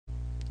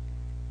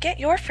Get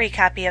your free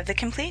copy of the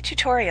complete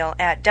tutorial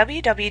at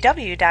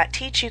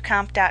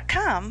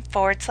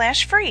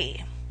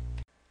www.teachucomp.com/free.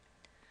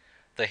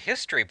 The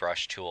History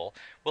Brush tool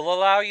will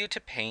allow you to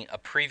paint a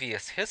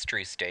previous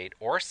history state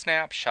or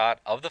snapshot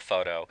of the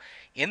photo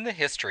in the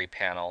History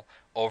panel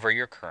over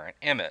your current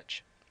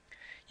image.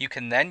 You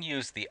can then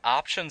use the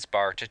Options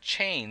bar to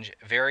change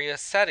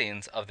various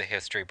settings of the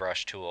History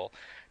Brush tool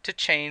to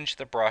change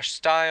the brush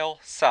style,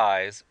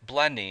 size,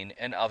 blending,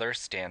 and other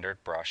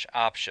standard brush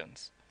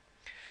options.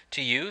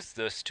 To use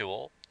this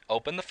tool,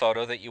 open the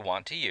photo that you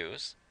want to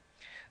use.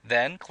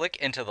 Then click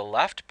into the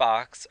left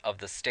box of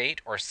the state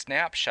or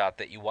snapshot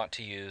that you want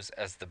to use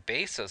as the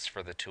basis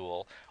for the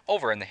tool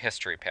over in the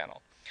History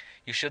panel.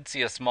 You should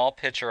see a small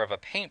picture of a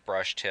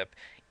paintbrush tip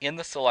in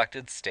the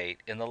selected state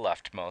in the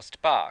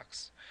leftmost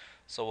box.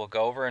 So we'll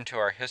go over into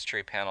our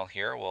History panel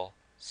here, we'll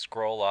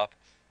scroll up,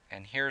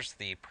 and here's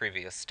the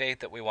previous state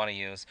that we want to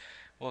use.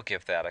 We'll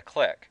give that a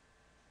click.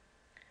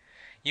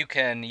 You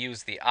can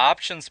use the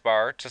Options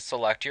bar to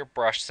select your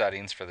brush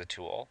settings for the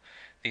tool.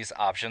 These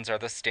options are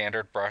the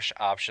standard brush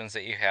options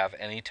that you have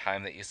any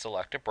time that you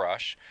select a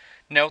brush.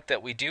 Note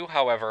that we do,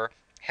 however,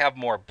 have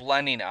more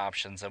blending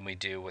options than we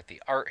do with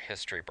the Art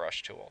History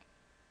Brush tool.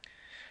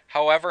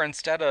 However,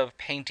 instead of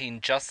painting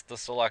just the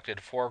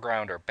selected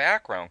foreground or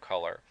background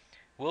color,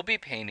 we'll be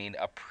painting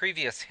a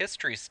previous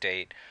history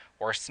state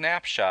or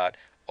snapshot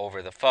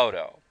over the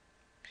photo.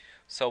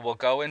 So we'll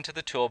go into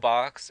the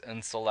toolbox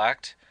and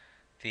select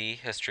the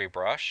History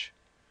Brush,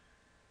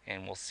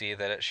 and we'll see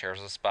that it shares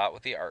a spot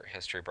with the Art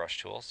History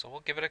Brush tool, so we'll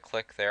give it a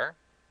click there.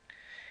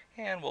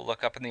 And we'll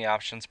look up in the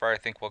Options bar. I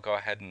think we'll go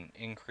ahead and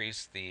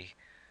increase the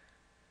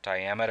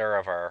diameter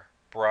of our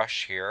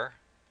brush here.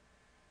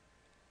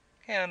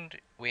 And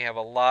we have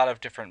a lot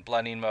of different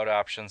blending mode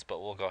options,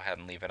 but we'll go ahead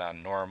and leave it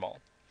on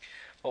normal.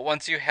 But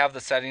once you have the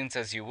settings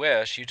as you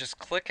wish, you just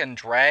click and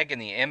drag in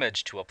the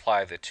image to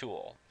apply the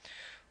tool.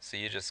 So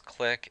you just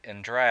click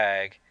and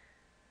drag,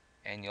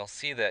 and you'll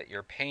see that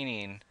you're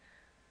painting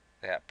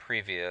that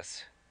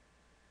previous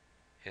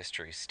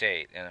history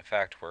state. And in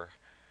fact, we're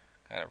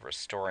kind of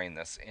restoring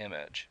this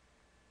image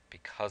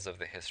because of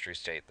the history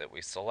state that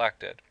we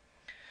selected.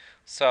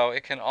 So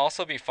it can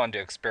also be fun to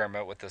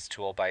experiment with this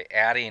tool by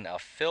adding a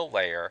fill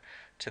layer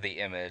to the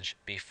image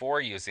before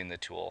using the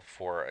tool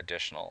for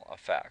additional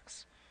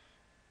effects.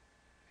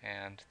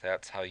 And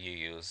that's how you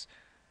use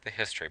the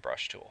History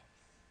Brush tool.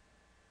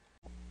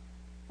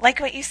 Like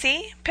what you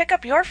see? Pick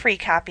up your free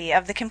copy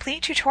of the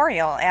complete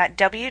tutorial at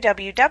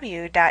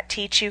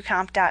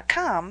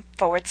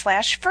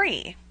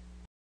www.teachucomp.com/free.